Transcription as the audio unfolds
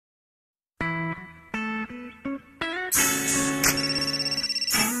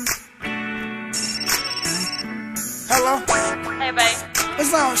Hello? Hey, babe.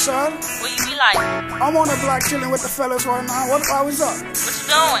 What's up, shawty? What you be like? I'm on the block chilling with the fellas right now. What was up? What you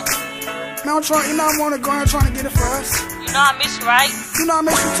doing? Man, I'm trying, I'm on the ground trying to get it for us. You know I miss you, right? You know I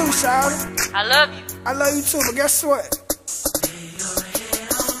miss you too, shawty. I love you. I love you too, but guess what?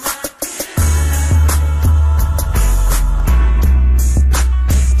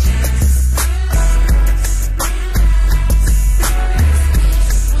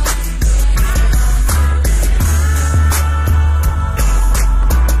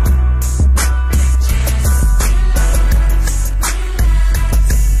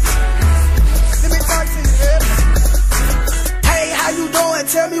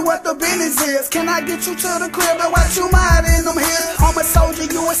 Tell me what the business is. Can I get you to the crib and watch you mine in them hills? I'm a soldier,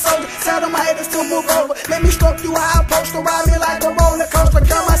 you a soldier. Tell them haters to move over. Let me stroke you how I'm supposed to ride me like a roller coaster.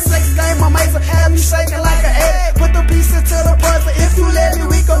 Girl, my sex game amazing. Have you shaking like an egg? Put the pieces to the puzzle. If you let me,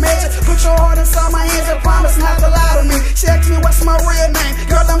 we can match it. Put your heart inside my hands and promise not to lie to me. She asked me what's my real name.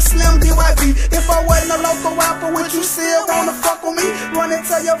 Girl, I'm Slim D.Y.B. If I wasn't a local rapper, would you still wanna fuck with me? Run and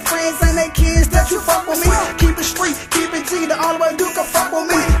tell your friends and their kids that you fuck with me. Keep it street, keep it G. The only way you can fuck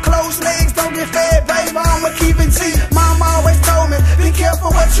with me. Closed legs don't get fed, baby, I'ma keep it G. Mama always told me, be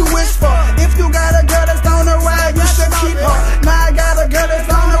careful what you wish for. If you got a girl that's on the ride, you should keep her. Now I got a girl that's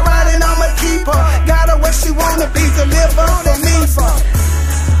on the ride and I'ma keep her. Got her where she wanna be, deliver for me for.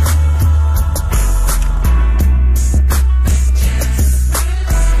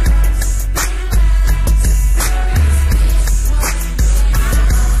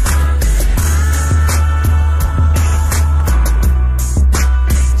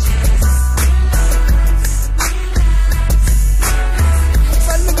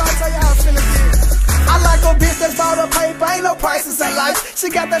 Ain't no prices in life. She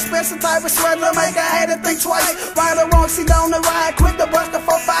got that special type of sweater to make her had to think twice. Right or wrong, she don't ride. Quick to bust the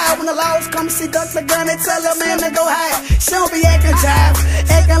 4-5 when the laws come. She ducks the gun and tell her man to go hide. She don't be acting jive,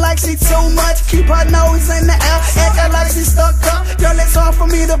 acting like she too much. Keep her nose in the air, acting like she stuck up. Girl, it's hard for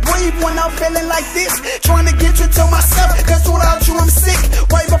me to breathe when I'm feeling like this. Trying to get you to myself, cause without you I'm sick.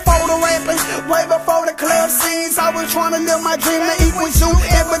 Way before the rapping, way before the club scenes, I was trying to live my dream to equal you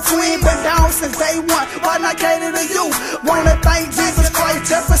in between. Been down since day one, why not cater to you? Wanna thank Jesus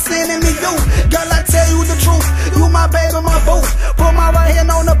Christ just for sending me you. Girl, I tell you the truth, you my baby, my boo. Put my right hand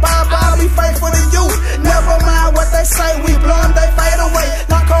on the Bible, I'll be faithful to you. Never mind what they say, we blow them, they fade away.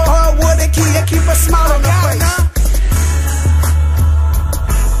 Like a hardwood and key and keep a smile on the face.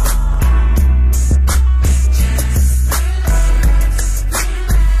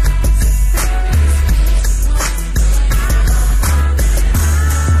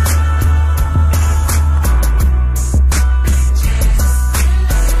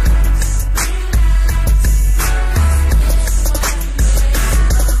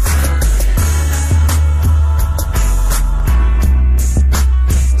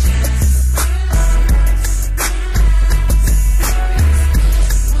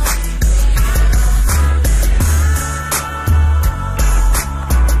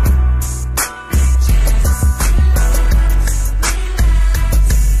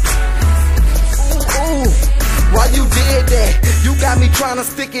 Trying to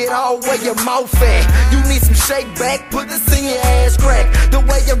stick it all where your mouth at. You need some shake back, put this in your ass crack. The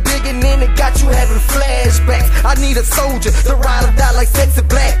way I'm digging in it got you having flashbacks. I need a soldier to ride or die like Sexy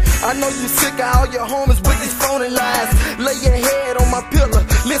Black. I know you sick of all your homies with these phony lies. Lay your head on my pillow,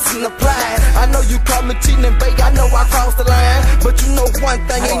 listen, apply. I know you call me cheating and babe, I know I crossed the line. But you know one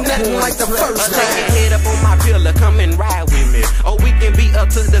thing, ain't nothing like the first time. Take your head up on my pillow, come and ride with me. Oh, we can be up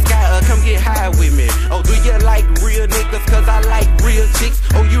to the sky, come get high with me. Oh, do you like real niggas, cause I like real chicks?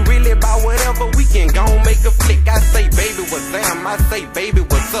 Oh, you really about whatever, we can gon' make a flick. I say, baby, what's down? I say, baby,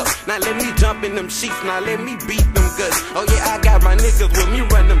 what's up? Now let me jump in them sheets, now let me beat them guts. Oh yeah, I got my niggas with me,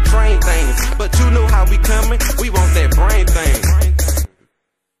 run them train things. But you know how we coming, we want that brain thing.